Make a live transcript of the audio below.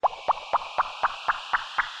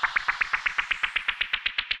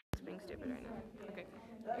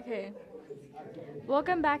Okay.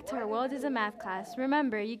 Welcome back to our World is a Math class.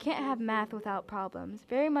 Remember, you can't have math without problems,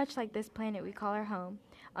 very much like this planet we call our home.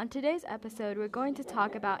 On today's episode, we're going to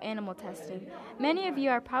talk about animal testing. Many of you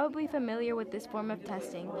are probably familiar with this form of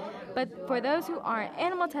testing, but for those who aren't,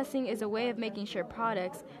 animal testing is a way of making sure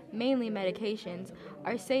products, mainly medications,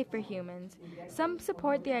 are safe for humans. Some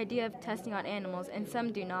support the idea of testing on animals and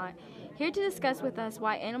some do not. Here to discuss with us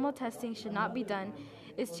why animal testing should not be done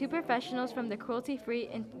is two professionals from the Cruelty Free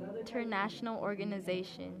International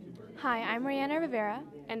Organization. Hi, I'm Rihanna Rivera.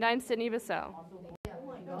 And I'm Sydney Bissell.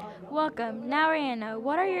 Welcome. Now, Rihanna,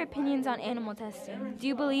 what are your opinions on animal testing? Do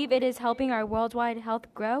you believe it is helping our worldwide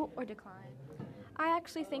health grow or decline? I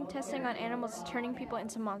actually think testing on animals is turning people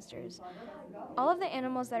into monsters. All of the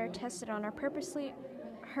animals that are tested on are purposely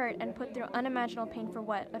hurt and put through unimaginable pain for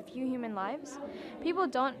what? A few human lives? People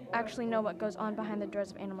don't actually know what goes on behind the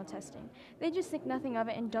doors of animal testing. They just think nothing of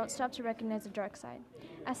it and don't stop to recognize the dark side.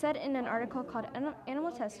 As said in an article called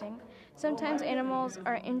Animal Testing, sometimes animals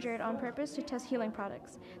are injured on purpose to test healing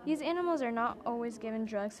products. These animals are not always given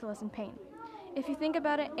drugs to lessen pain. If you think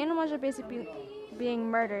about it, animals are basically being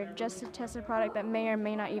murdered just to test a product that may or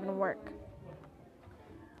may not even work.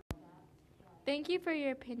 Thank you for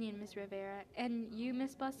your opinion, Ms. Rivera. And you,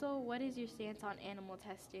 Ms. Bustle, what is your stance on animal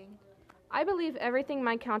testing? I believe everything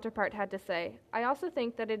my counterpart had to say. I also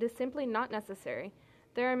think that it is simply not necessary.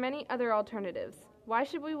 There are many other alternatives. Why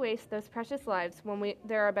should we waste those precious lives when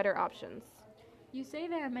there are better options? You say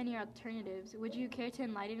there are many alternatives. Would you care to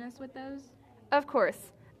enlighten us with those? Of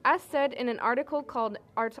course. As said in an article called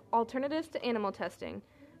Alternatives to Animal Testing,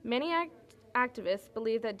 many activists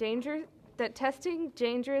believe that testing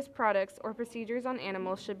dangerous products or procedures on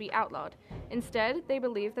animals should be outlawed. Instead, they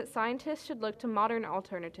believe that scientists should look to modern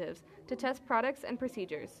alternatives to test products and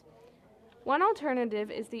procedures. One alternative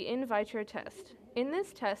is the in vitro test. In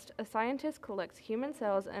this test, a scientist collects human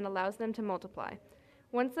cells and allows them to multiply.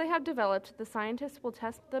 Once they have developed, the scientist will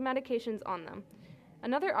test the medications on them.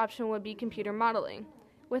 Another option would be computer modeling.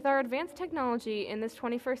 With our advanced technology in this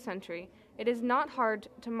 21st century, it is not hard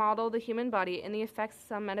to model the human body and the effects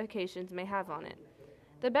some medications may have on it.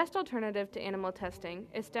 The best alternative to animal testing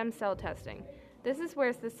is stem cell testing. This is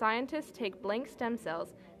where the scientists take blank stem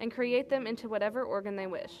cells and create them into whatever organ they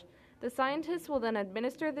wish. The scientists will then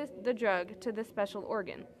administer the drug to the special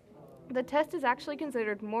organ. The test is actually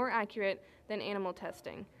considered more accurate than animal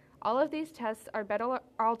testing. All of these tests are better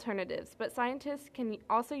alternatives, but scientists can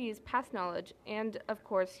also use past knowledge and, of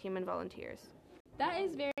course, human volunteers. That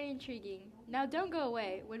is very intriguing. Now don't go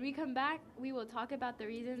away. When we come back, we will talk about the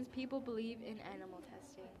reasons people believe in animal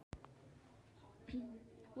testing.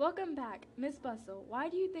 Welcome back. Ms. Bustle, why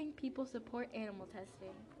do you think people support animal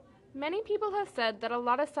testing? Many people have said that a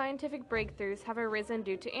lot of scientific breakthroughs have arisen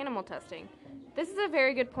due to animal testing. This is a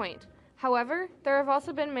very good point. However, there have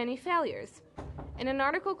also been many failures. In an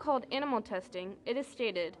article called Animal Testing, it is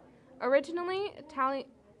stated, originally,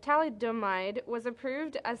 thalidomide was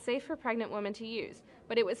approved as safe for pregnant women to use,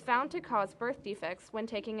 but it was found to cause birth defects when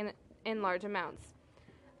taken in large amounts.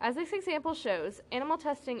 As this example shows, animal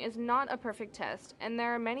testing is not a perfect test, and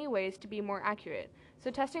there are many ways to be more accurate,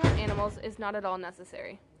 so testing on animals is not at all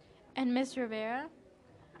necessary. And Ms. Rivera?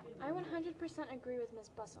 I 100% agree with Ms.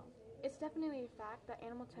 Bustle. It's definitely a fact that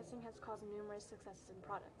animal testing has caused numerous successes in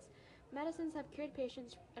products. Medicines have cured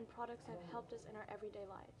patients and products have helped us in our everyday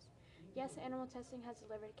lives. Yes, animal testing has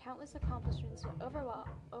delivered countless accomplishments, but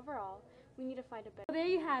overall, we need to find a better. Well, there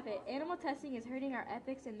you have it. Animal testing is hurting our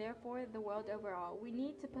ethics and therefore the world overall. We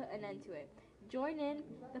need to put an end to it. Join in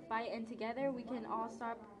the fight and together we can all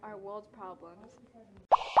stop our world's problems.